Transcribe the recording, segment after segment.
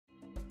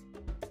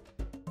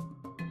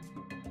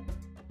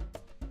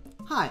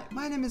Hi,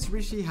 my name is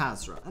Rishi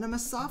Hazra, and I'm a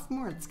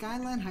sophomore at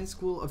Skyline High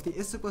School of the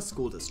Issaquah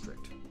School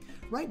District.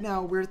 Right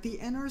now, we're at the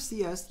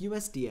NRCS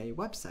USDA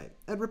website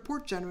at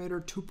Report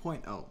Generator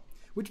 2.0,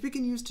 which we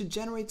can use to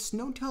generate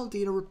SNOTEL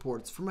data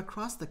reports from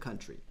across the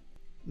country.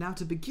 Now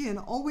to begin,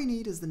 all we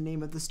need is the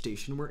name of the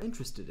station we're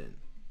interested in.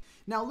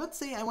 Now let's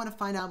say I want to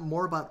find out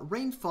more about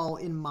rainfall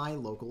in my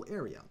local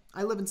area.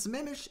 I live in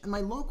Sammamish, and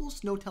my local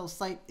SNOTEL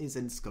site is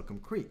in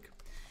Skookum Creek.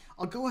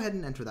 I'll go ahead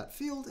and enter that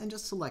field and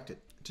just select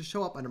it to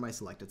show up under my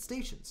selected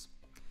stations.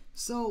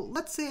 So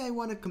let's say I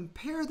want to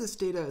compare this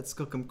data at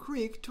Skookum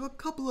Creek to a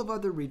couple of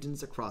other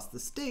regions across the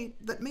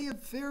state that may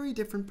have very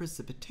different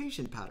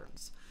precipitation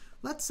patterns.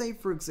 Let's say,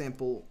 for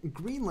example,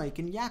 Green Lake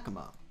in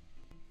Yakima,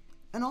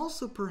 and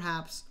also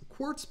perhaps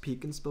Quartz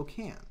Peak in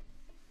Spokane.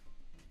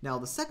 Now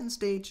the second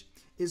stage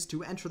is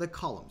to enter the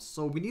columns,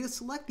 so we need to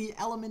select the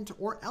element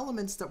or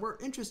elements that we're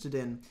interested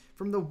in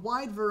from the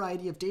wide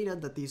variety of data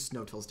that these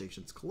SNOTEL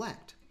stations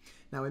collect.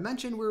 Now I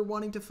mentioned we're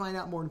wanting to find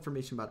out more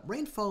information about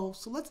rainfall,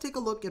 so let's take a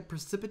look at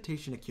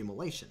precipitation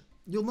accumulation.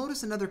 You'll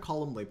notice another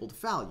column labeled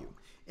value,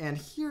 and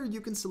here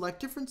you can select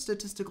different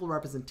statistical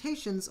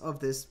representations of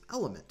this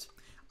element.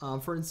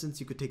 For instance,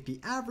 you could take the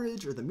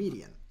average or the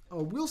median.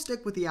 We'll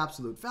stick with the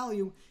absolute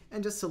value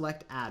and just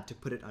select add to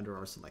put it under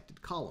our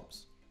selected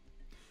columns.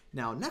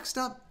 Now next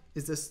up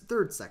is this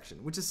third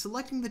section, which is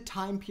selecting the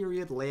time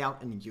period,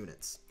 layout, and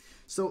units.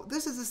 So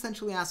this is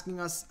essentially asking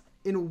us,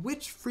 in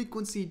which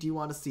frequency do you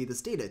want to see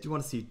this data? Do you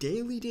want to see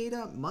daily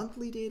data,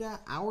 monthly data,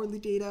 hourly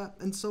data,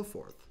 and so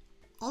forth?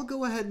 I'll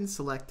go ahead and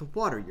select the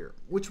water year,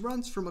 which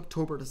runs from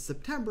October to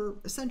September,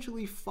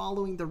 essentially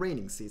following the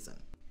raining season.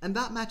 And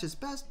that matches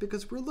best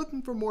because we're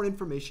looking for more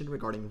information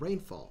regarding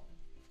rainfall.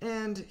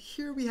 And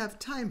here we have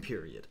time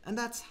period, and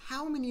that's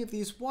how many of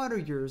these water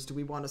years do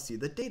we want to see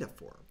the data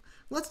for.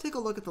 Let's take a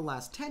look at the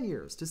last 10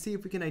 years to see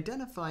if we can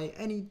identify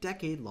any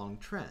decade-long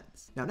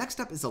trends. Now next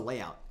up is a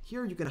layout.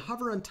 Here you can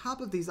hover on top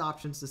of these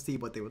options to see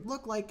what they would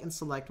look like and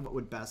select what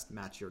would best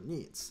match your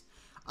needs.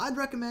 I'd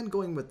recommend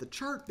going with the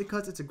chart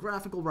because it's a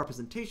graphical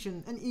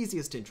representation and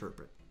easiest to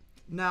interpret.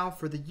 Now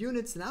for the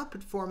units and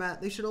output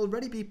format, they should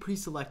already be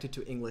pre-selected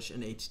to English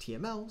and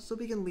HTML, so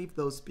we can leave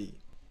those be.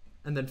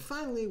 And then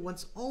finally,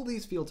 once all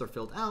these fields are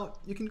filled out,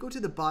 you can go to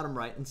the bottom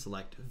right and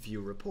select View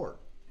Report.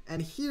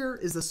 And here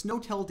is the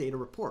SNOTEL data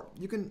report.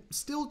 You can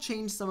still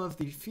change some of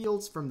the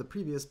fields from the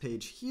previous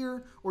page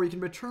here, or you can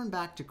return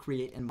back to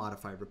Create and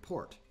Modify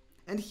Report.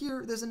 And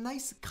here, there's a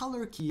nice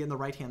color key in the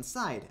right-hand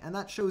side, and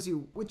that shows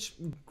you which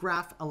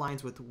graph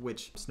aligns with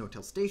which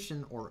SNOTEL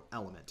station or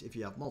element, if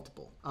you have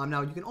multiple.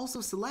 Now, you can also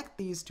select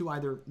these to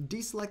either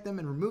deselect them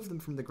and remove them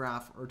from the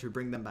graph, or to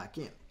bring them back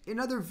in.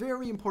 Another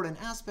very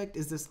important aspect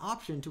is this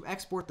option to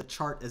export the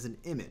chart as an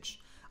image.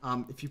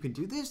 If you can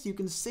do this, you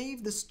can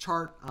save this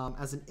chart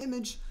as an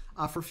image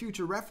for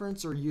future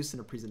reference or use in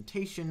a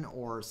presentation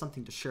or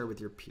something to share with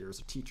your peers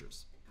or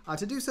teachers.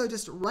 To do so,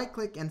 just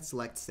right-click and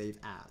select Save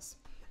As.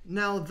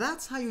 Now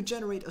that's how you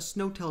generate a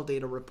SNOTEL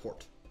data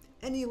report.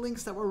 Any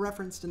links that were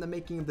referenced in the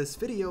making of this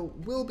video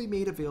will be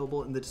made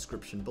available in the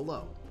description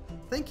below.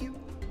 Thank you!